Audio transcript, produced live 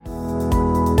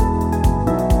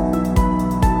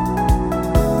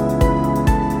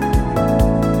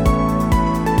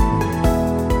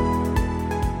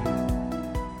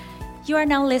are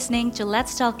now listening to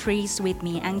Let's Talk Trees with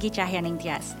me, Anggi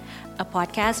Cahyaningtyas, a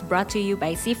podcast brought to you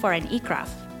by CIFOR and ICRAF.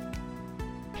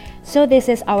 So this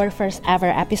is our first ever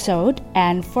episode,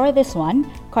 and for this one,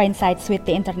 coincides with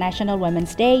the International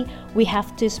Women's Day, we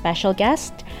have two special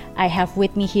guests. I have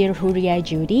with me here Houria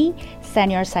Djoudi,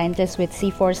 Senior Scientist with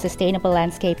CIFOR Sustainable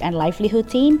Landscape and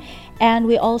Livelihood team, and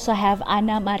we also have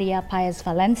Ana Maria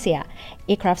Paez-Valencia,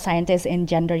 ICRAF Scientist in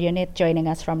Gender Unit, joining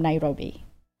us from Nairobi.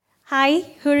 Hi,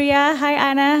 Houria. Hi,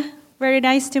 Ana. Very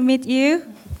nice to meet you.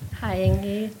 Hi,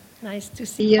 Anggi. Nice to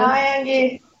see you. Hi,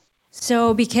 Anggi.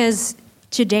 So, because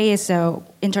today is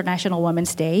International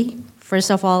Women's Day, first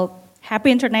of all,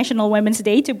 happy International Women's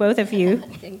Day to both of you.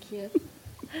 Thank you.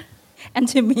 And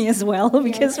to me as well,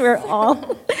 because we're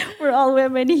all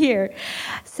women here.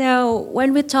 So,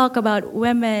 when we talk about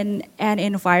women and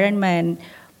environment,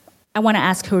 I want to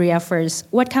ask Houria first.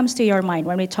 What comes to your mind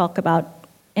when we talk about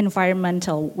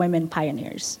environmental women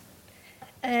pioneers?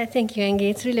 Thank you, Anggi.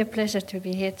 It's really a pleasure to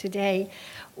be here today.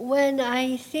 When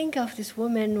I think of these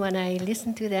women, when I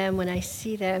listen to them, when I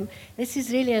see them, this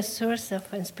is really a source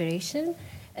of inspiration,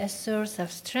 a source of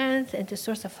strength, and a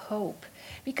source of hope.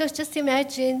 Because just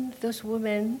imagine those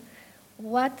women,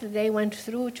 what they went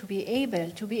through to be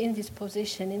able to be in this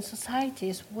position in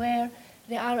societies where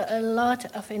there are a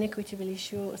lot of inequitable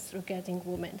issues regarding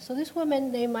women. So these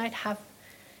women, they might have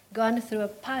gone through a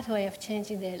pathway of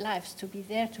changing their lives to be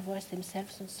there to voice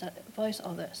themselves and voice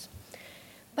others.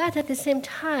 But at the same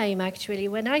time, actually,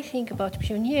 when I think about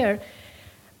pioneer,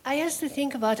 I also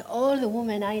think about all the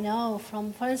women I know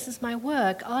from, for instance, my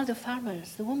work, all the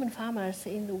farmers, the women farmers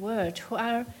in the world who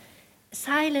are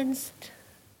silenced.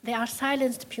 They are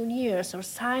silenced pioneers or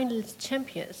silenced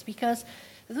champions because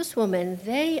those women,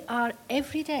 they are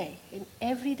every day, in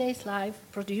everyday's life,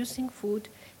 producing food,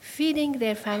 feeding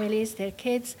their families, their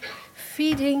kids,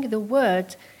 feeding the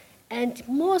world, and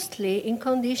mostly in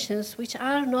conditions which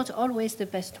are not always the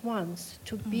best ones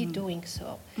to be doing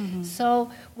so. Mm-hmm.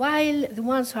 So while the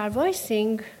ones who are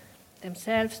voicing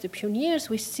themselves, the pioneers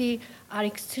we see are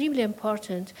extremely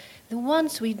important, the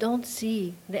ones we don't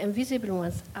see, the invisible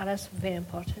ones, are also very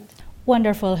important.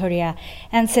 Wonderful, Houria.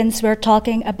 And since we're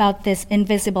talking about these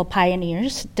invisible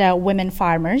pioneers, the women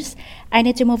farmers, I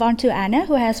need to move on to Ana,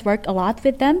 who has worked a lot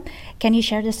with them. Can you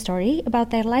share the story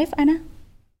about their life, Ana?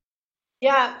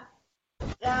 Yeah.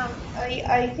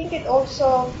 I think it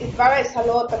varies a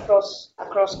lot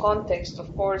across context,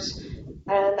 of course,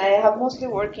 and I have mostly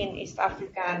worked in East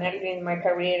Africa and early in my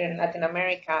career in Latin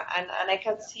America, and I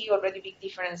can see already big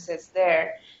differences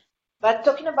there. But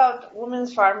talking about women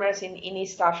farmers in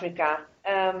East Africa,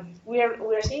 we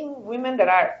are seeing women that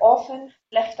are often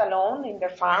left alone in their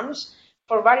farms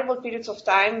for variable periods of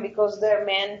time because their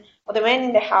men or the men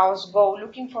in the house go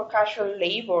looking for casual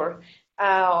labor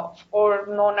or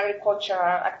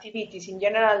non-agricultural activities, in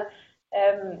general,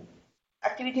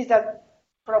 activities that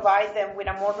provide them with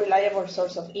a more reliable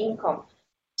source of income.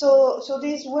 So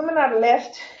these women are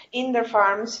left in their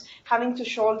farms, having to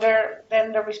shoulder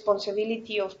then the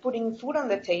responsibility of putting food on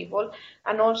the table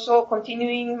and also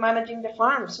continuing managing the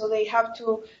farm. So they have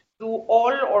to do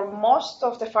all or most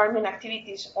of the farming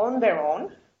activities on their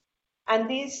own, and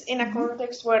this in a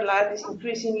context where land is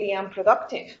increasingly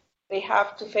unproductive. They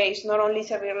have to face not only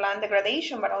severe land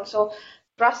degradation, but also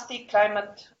drastic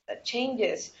climate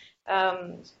changes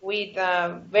with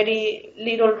very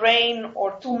little rain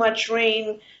or too much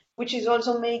rain, which is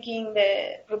also making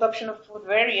the production of food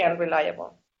very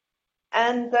unreliable.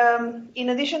 And in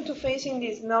addition to facing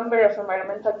this number of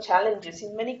environmental challenges,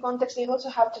 in many contexts, they also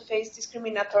have to face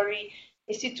discriminatory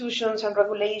institutions and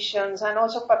regulations and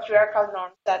also patriarchal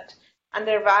norms that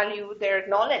undervalue their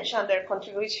knowledge and their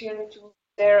contribution to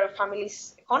their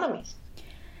families' economies.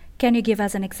 Can you give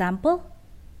us an example?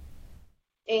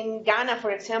 In Ghana,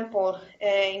 for example,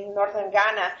 in northern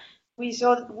Ghana, we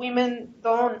saw women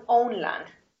don't own land.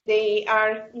 They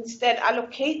are instead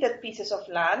allocated pieces of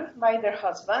land by their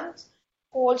husbands,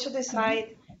 who also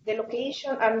decide the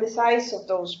location and the size of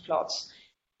those plots.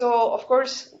 So, of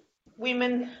course,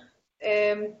 women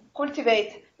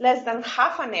cultivate less than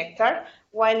half an hectare,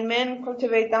 while men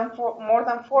cultivate them for more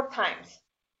than 4 times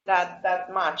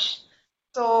that much.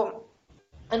 So,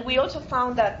 and we also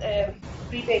found that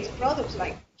tree-based products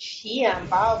like chia and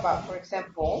baobab, for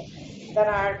example, that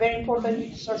are very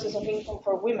important sources of income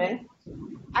for women,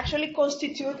 actually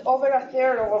constitute over a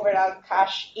third of overall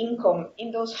cash income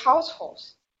in those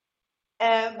households.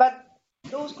 But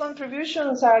those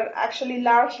contributions are actually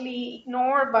largely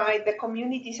ignored by the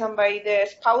communities and by the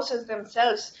spouses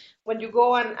themselves when you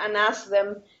go and ask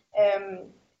them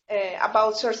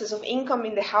about sources of income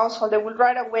in the household, they will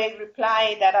right away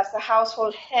reply that as the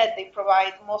household head, they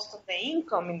provide most of the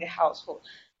income in the household.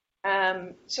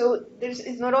 So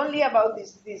it's not only about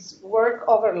this work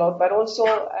overload, but also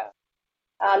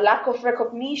a lack of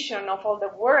recognition of all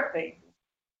the work they do.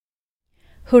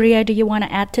 Houria, do you want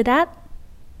to add to that?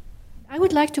 I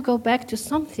would like to go back to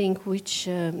something which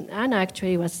Ana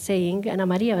actually was saying, Ana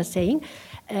Maria was saying,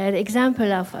 the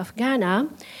example of Ghana.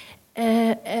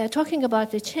 Talking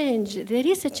about the change, there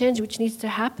is a change which needs to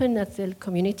happen at the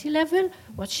community level,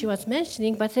 what she was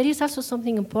mentioning, but there is also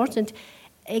something important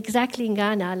exactly in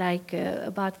Ghana, like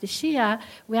about the Shia.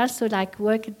 We also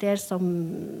work there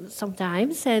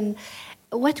sometimes, and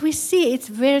what we see, it's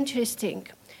very interesting.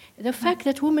 The fact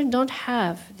that women don't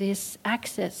have this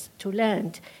access to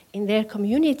land in their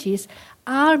communities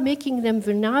are making them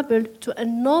vulnerable to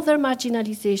another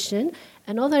marginalization,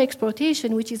 another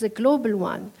exploitation, which is a global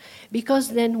one. Because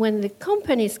then when the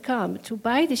companies come to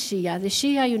buy the Shia,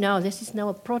 this is now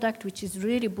a product which is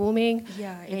really booming.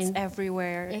 Yeah, it's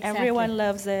everywhere. Exactly. Everyone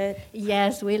loves it.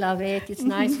 Yes, we love it. It's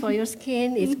nice for your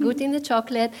skin. It's good in the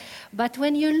chocolate. But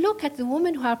when you look at the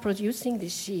women who are producing the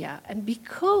Shia, and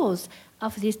because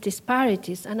of these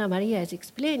disparities Ana Maria is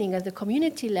explaining at the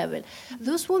community level,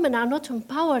 those women are not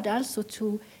empowered also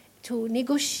to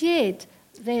negotiate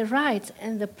their rights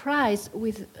and the price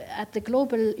at the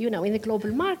global, in the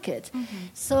global market. Mm-hmm.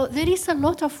 So there is a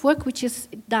lot of work which is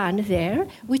done there,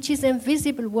 which is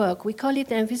invisible work. We call it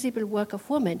the invisible work of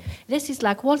women. This is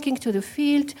like walking to the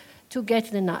field to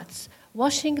get the nuts,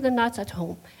 washing the nuts at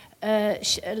home,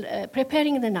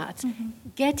 preparing the nuts,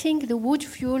 getting the wood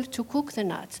fuel to cook the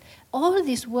nuts. All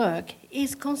this work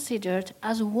is considered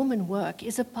as a woman work,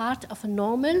 is a part of a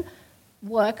normal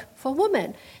work for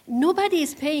women. Nobody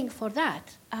is paying for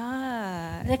that.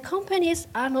 The companies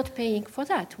are not paying for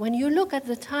that. When you look at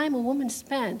the time a woman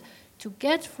spends to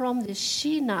get from the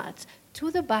shea nuts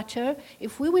to the butter,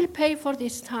 if we will pay for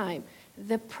this time,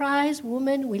 the price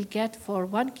women will get for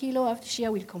 1 kilo of shea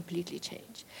will completely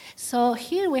change. So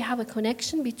here we have a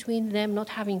connection between them not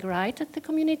having right at the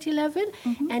community level,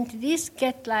 and this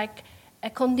get like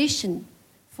a condition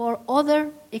for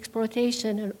other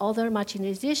exploitation and other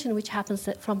marginalization, which happens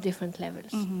from different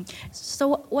levels.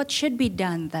 So what should be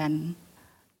done then?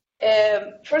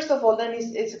 First of all, then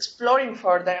is exploring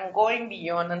further and going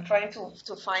beyond and trying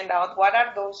to find out what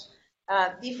are those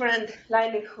different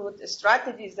livelihood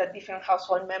strategies that different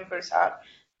household members are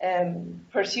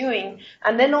pursuing,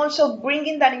 and then also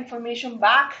bringing that information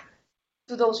back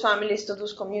to those families, to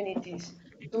those communities,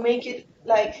 to make it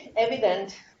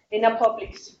evident in a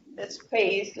public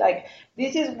space,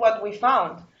 this is what we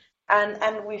found.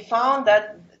 And we found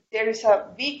that there is a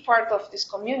big part of this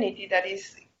community that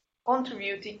is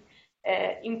contributing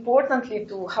importantly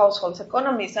to households'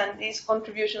 economies, and these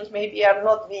contributions maybe are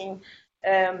not being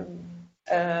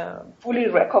fully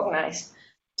recognized.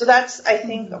 So that's, I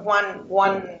think,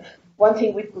 one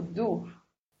thing we could do.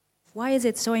 Why is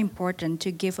it so important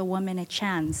to give a woman a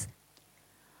chance?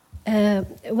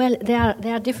 Well, there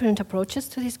are different approaches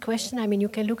to this question. I mean, you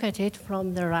can look at it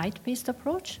from the right-based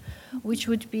approach, which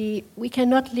would be we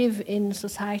cannot live in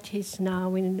societies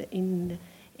now in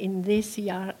this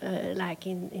year,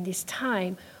 in this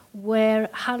time, where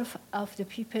half of the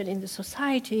people in the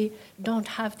society don't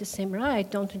have the same right,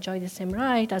 don't enjoy the same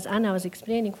right. As Ana was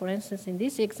explaining, for instance, in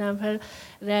this example,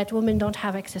 that women don't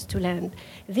have access to land.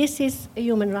 This is a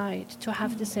human right, to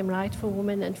have the same right for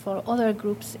women and for other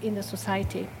groups in the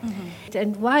society.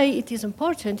 And why it is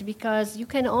important, because you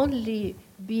can only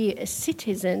be a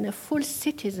citizen, a full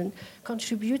citizen,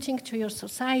 contributing to your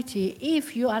society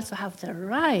if you also have the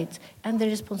right and the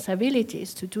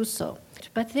responsibilities to do so.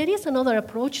 But there is another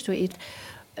approach to it.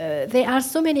 There are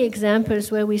so many examples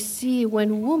where we see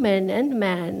when women and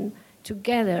men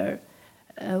together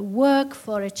work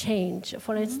for a change.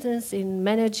 For instance, in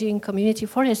managing community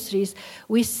forestries,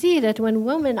 we see that when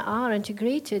women are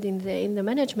integrated in the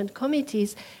management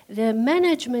committees, the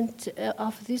management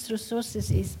of these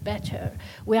resources is better.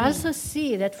 We also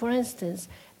see that, for instance,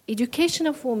 education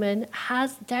of women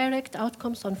has direct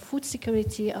outcomes on food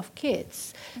security of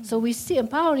kids. So we see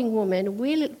empowering women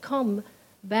will come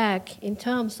back in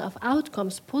terms of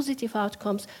outcomes, positive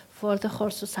outcomes for the whole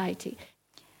society.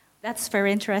 That's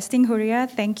very interesting, Houria.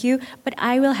 Thank you. But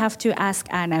I will have to ask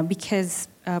Ana, because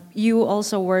you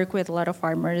also work with a lot of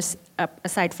farmers,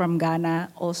 aside from Ghana,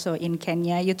 also in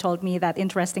Kenya. You told me that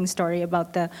interesting story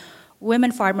about the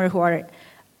women farmer who are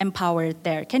empowered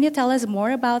there. Can you tell us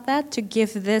more about that to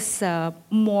give this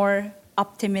more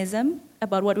optimism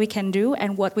about what we can do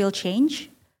and what will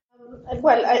change?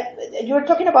 Well, you were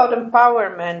talking about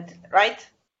empowerment, right?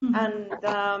 And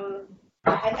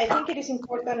I think it is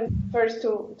important first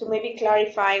to maybe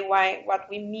clarify what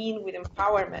we mean with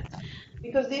empowerment,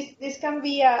 because this can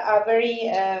be a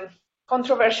very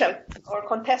controversial or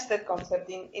contested concept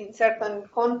in certain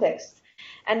contexts.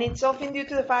 And it's often due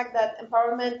to the fact that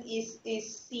empowerment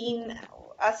is seen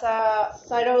as a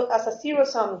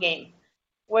zero-sum game,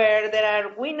 where there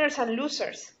are winners and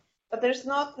losers, but there's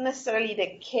not necessarily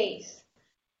the case.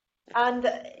 And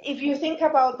if you think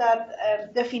about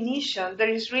that definition, there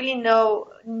is really no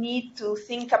need to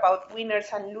think about winners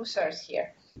and losers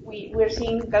here. We're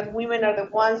seeing that women are the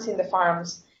ones in the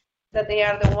farms, that they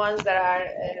are the ones that are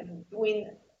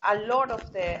doing a lot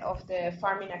of the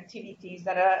farming activities,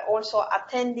 that are also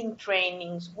attending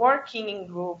trainings, working in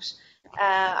groups,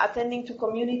 attending to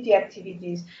community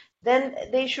activities. Then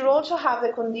they should also have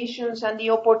the conditions and the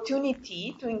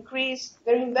opportunity to increase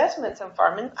their investments in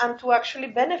farming and to actually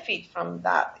benefit from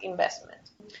that investment.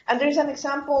 And there's an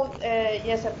example,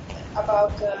 yes,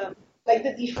 about like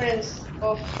the difference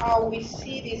of how we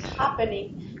see this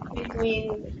happening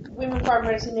between women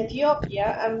farmers in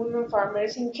Ethiopia and women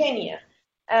farmers in Kenya.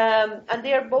 And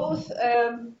they are both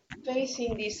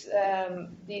facing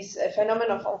this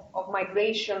phenomenon of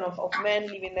migration of men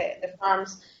leaving the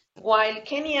farms, while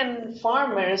Kenyan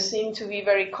farmers seem to be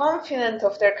very confident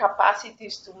of their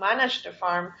capacities to manage the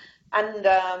farm and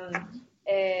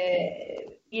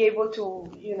be able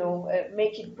to,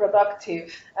 make it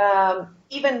productive,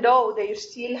 even though they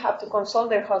still have to consult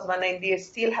their husband and they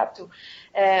still have to,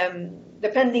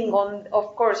 depending on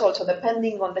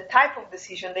the type of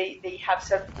decision, they have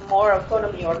certain more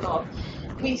autonomy or not.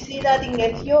 We see that in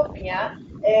Ethiopia,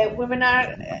 women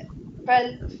are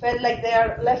felt like they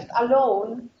are left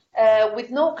alone, with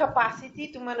no capacity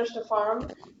to manage the farm,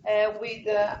 with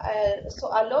so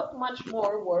a lot much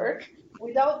more work,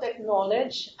 without the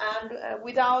knowledge and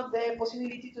without the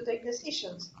possibility to take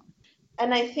decisions.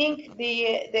 And I think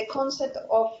the concept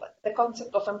of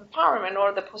empowerment,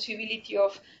 or the possibility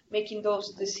of making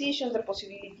those decisions, the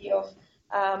possibility of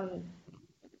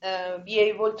be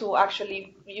able to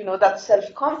actually, that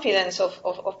self-confidence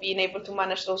of being able to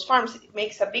manage those farms, it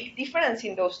makes a big difference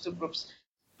in those two groups.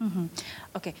 Mm-hmm.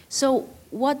 Okay, so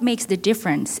what makes the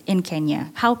difference in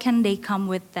Kenya? How can they come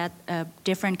with that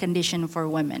different condition for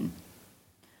women?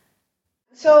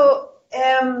 So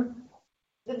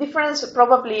the difference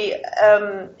probably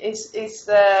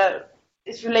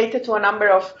is related to a number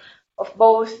of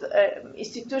both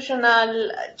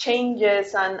institutional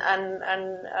changes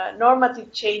and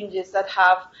normative changes that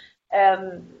have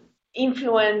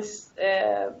influenced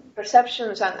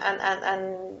perceptions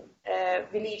and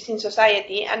beliefs in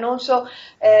society, and also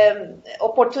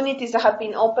opportunities that have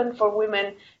been opened for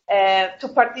women to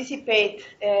participate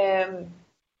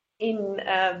in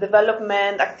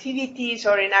development activities,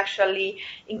 or in actually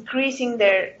increasing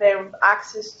their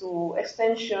access to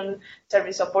extension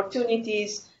service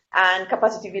opportunities and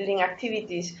capacity building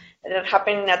activities that are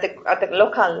happening at the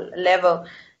local level.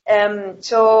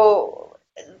 So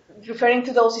referring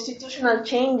to those institutional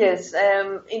changes,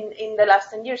 in the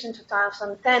last 10 years, in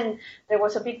 2010, there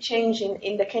was a big change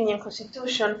in the Kenyan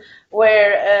constitution,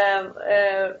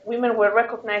 where women were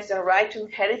recognized their right to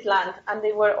inherit land, and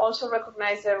they were also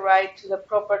recognized their right to the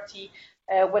property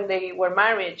when they were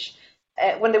married.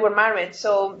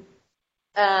 So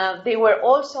there were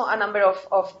also a number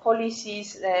of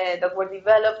policies that were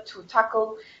developed to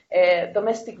tackle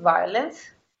domestic violence.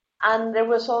 And there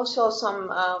was also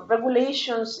some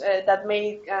regulations that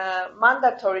made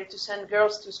mandatory to send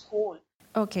girls to school.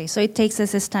 Okay, so it takes a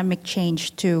systemic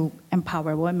change to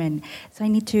empower women. So I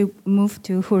need to move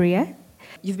to Houria.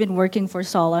 You've been working for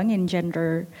so long in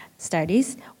gender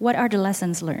studies. What are the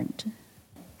lessons learned?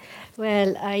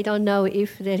 Well, I don't know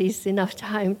if there is enough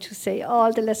time to say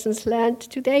all the lessons learned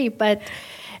today, but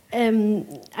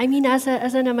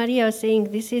as Ana Maria was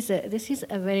saying, this is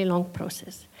a very long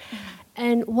process.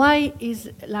 And why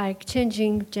is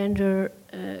changing gender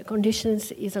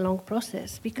conditions is a long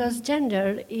process? Because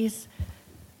gender is,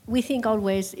 we think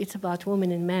always it's about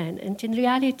women and men. And in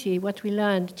reality, what we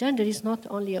learned, gender is not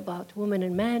only about women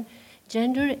and men.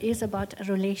 Gender is about a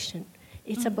relation.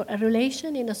 It's about a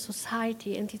relation in a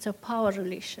society, and it's a power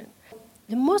relation.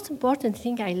 The most important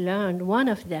thing I learned, one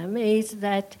of them, is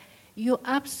that you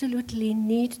absolutely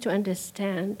need to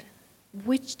understand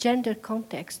which gender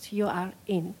context you are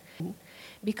in.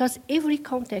 Because every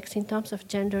context in terms of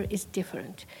gender is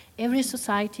different. Every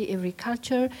society, every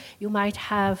culture, you might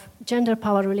have gender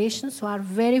power relations who are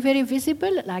very, very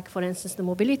visible, like, for instance, the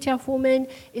mobility of women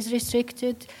is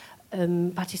restricted,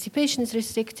 participation is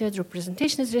restricted,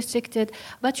 representation is restricted,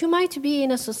 but you might be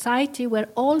in a society where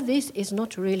all this is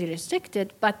not really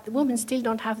restricted, but women still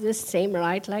don't have the same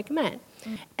right like men.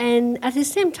 And at the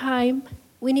same time,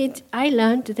 I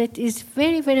learned that it's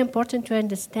very, very important to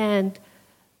understand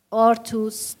or to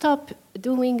stop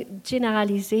doing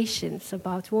generalizations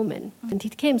about women. And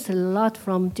it comes a lot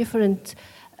from different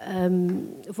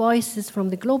voices from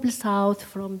the Global South,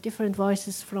 from different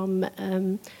voices from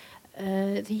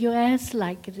the US,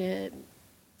 like the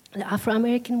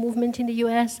Afro-American movement in the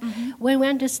US, where we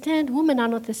understand women are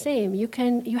not the same.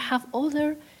 You have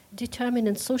other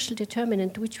determinants, social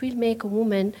determinants, which will make a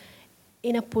woman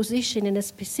in a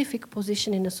specific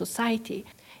position in a society.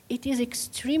 It is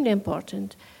extremely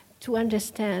important to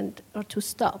understand or to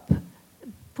stop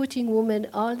putting women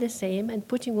all the same and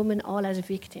putting women all as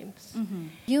victims.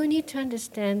 You need to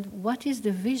understand what is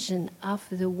the vision of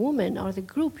the woman or the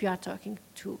group you are talking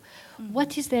to.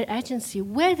 What is their agency,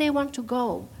 where they want to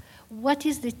go, what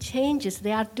is the changes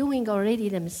they are doing already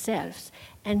themselves.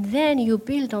 And then you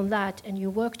build on that and you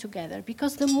work together.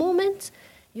 Because the moment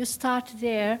you start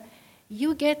there,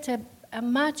 you get a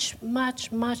much,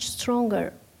 much, much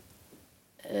stronger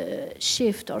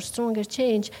shift or stronger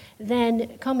change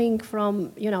than coming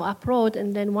from abroad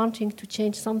and then wanting to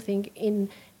change something in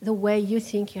the way you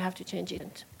think you have to change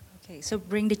it. Okay, so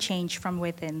bring the change from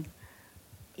within.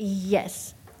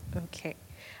 Yes. Okay.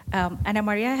 Ana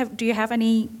Maria, do you have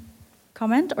any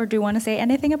comment or do you want to say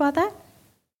anything about that?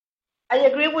 I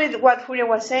agree with what Houria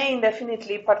was saying,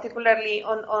 definitely, particularly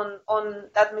on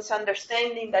that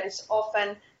misunderstanding that is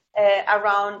often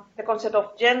around the concept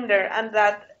of gender, and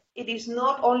that it is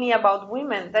not only about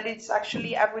women, that it's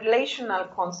actually a relational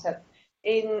concept.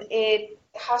 It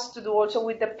has to do also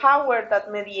with the power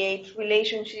that mediates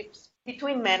relationships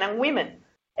between men and women.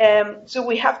 So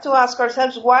we have to ask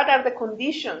ourselves, what are the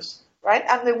conditions, right?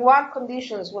 Under what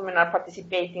conditions women are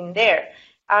participating there?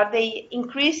 Are they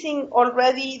increasing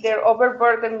already their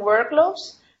overburdened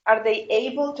workloads? Are they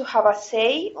able to have a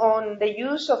say on the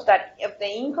use of the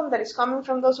income that is coming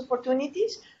from those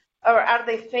opportunities? Or are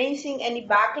they facing any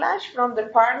backlash from their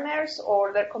partners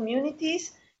or their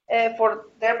communities for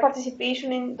their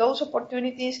participation in those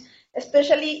opportunities,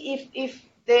 especially if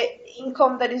the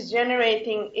income that is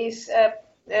generating is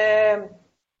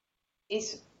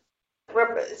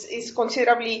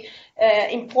considerably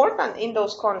important in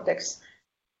those contexts?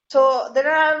 So there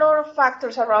are a lot of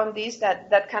factors around this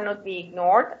that cannot be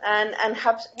ignored, and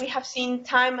we have seen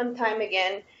time and time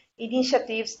again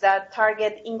initiatives that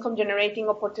target income-generating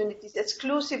opportunities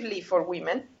exclusively for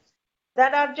women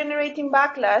that are generating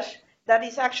backlash that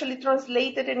is actually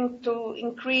translated into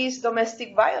increased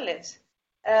domestic violence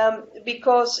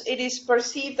because it is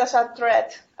perceived as a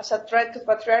threat to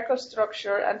patriarchal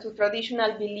structure and to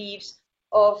traditional beliefs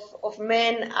of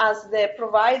men as the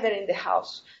provider in the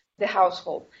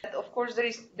household. Of course, there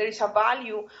is a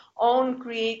value on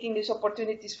creating these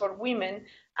opportunities for women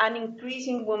and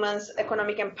increasing women's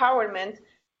economic empowerment.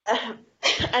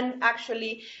 And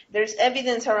actually, there's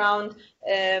evidence around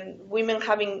women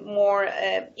having more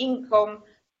income,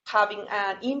 having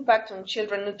an impact on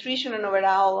children nutrition and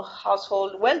overall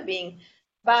household well-being.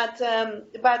 But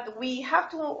we have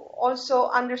to also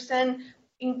understand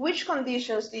in which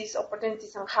conditions these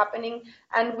opportunities are happening,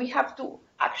 and we have to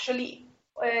actually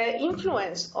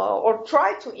influence or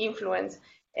try to influence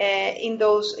in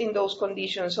those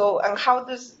conditions. So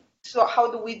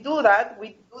how do we do that?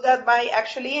 We do that by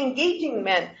actually engaging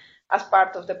men as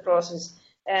part of the process,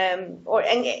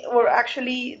 or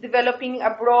actually developing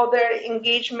a broader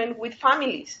engagement with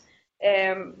families,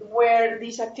 where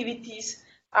these activities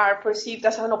are perceived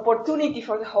as an opportunity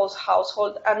for the whole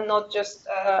household and not just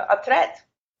a threat.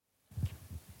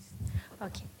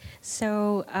 Okay.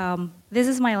 So this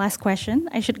is my last question.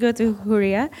 I should go to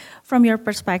Houria. From your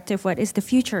perspective, what is the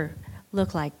future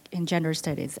look like in gender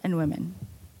studies and women?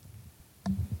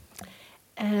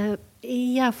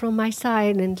 From my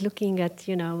side, and looking at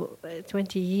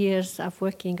 20 years of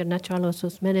working in natural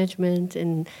resource management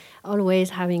and always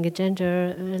having a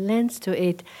gender lens to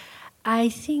it, I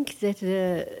think that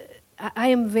I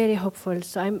am very hopeful.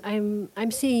 So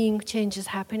I'm seeing changes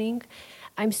happening.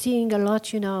 I'm seeing a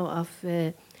lot, of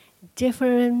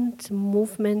different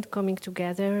movement coming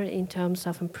together in terms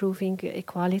of improving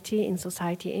equality in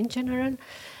society in general.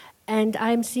 And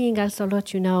I'm seeing also a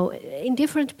lot, in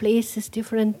different places,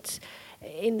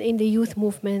 in the youth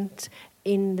movement,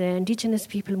 in the indigenous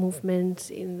people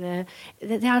movement,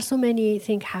 there are so many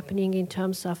things happening in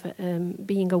terms of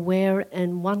being aware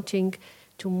and wanting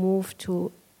to move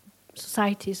to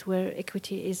societies where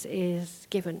equity is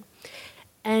given.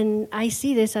 And I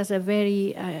see this as I'm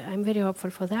very hopeful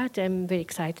for that. I'm very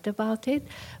excited about it.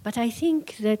 But I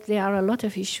think that there are a lot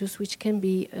of issues which can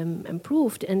be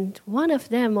improved. And one of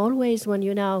them, always when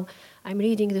I'm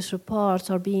reading these reports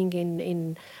or being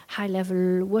in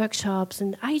high-level workshops,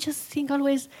 and I just think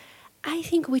always, I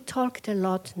think we talked a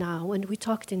lot now, and we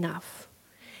talked enough.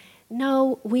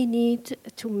 Now we need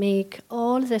to make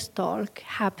all this talk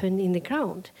happen in the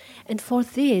ground. And for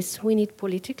this, we need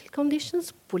political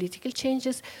conditions, political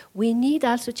changes. We need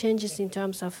also changes in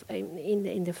terms of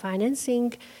in the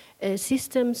financing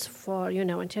systems for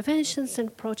interventions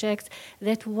and projects,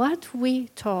 that what we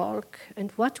talk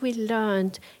and what we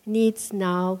learned needs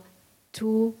now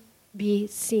to be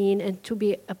seen and to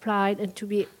be applied and to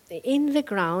be in the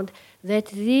ground, that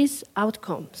these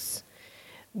outcomes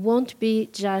won't be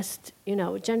just,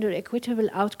 gender equitable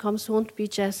outcomes won't be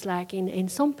just like in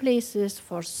some places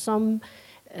for some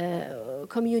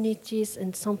communities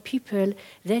and some people,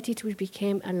 that it will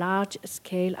become a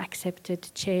large-scale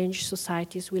accepted change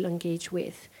societies will engage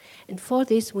with. And for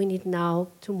this, we need now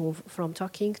to move from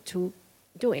talking to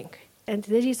doing. And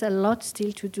there is a lot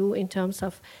still to do in terms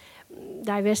of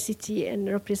diversity and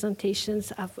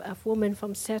representations of women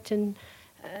from certain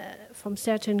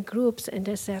groups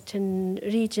and certain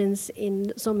regions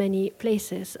in so many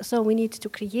places. So we need to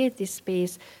create this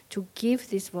space to give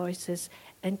these voices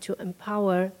and to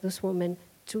empower those women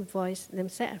to voice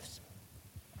themselves.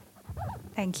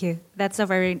 Thank you. That's a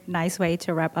very nice way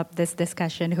to wrap up this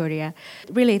discussion, Houria.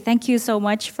 Really, thank you so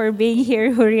much for being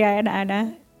here, Houria and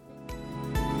Ana.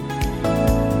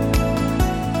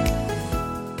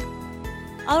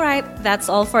 All right, that's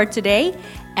all for today.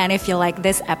 And if you like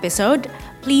this episode,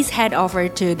 please head over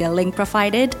to the link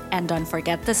provided and don't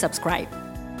forget to subscribe.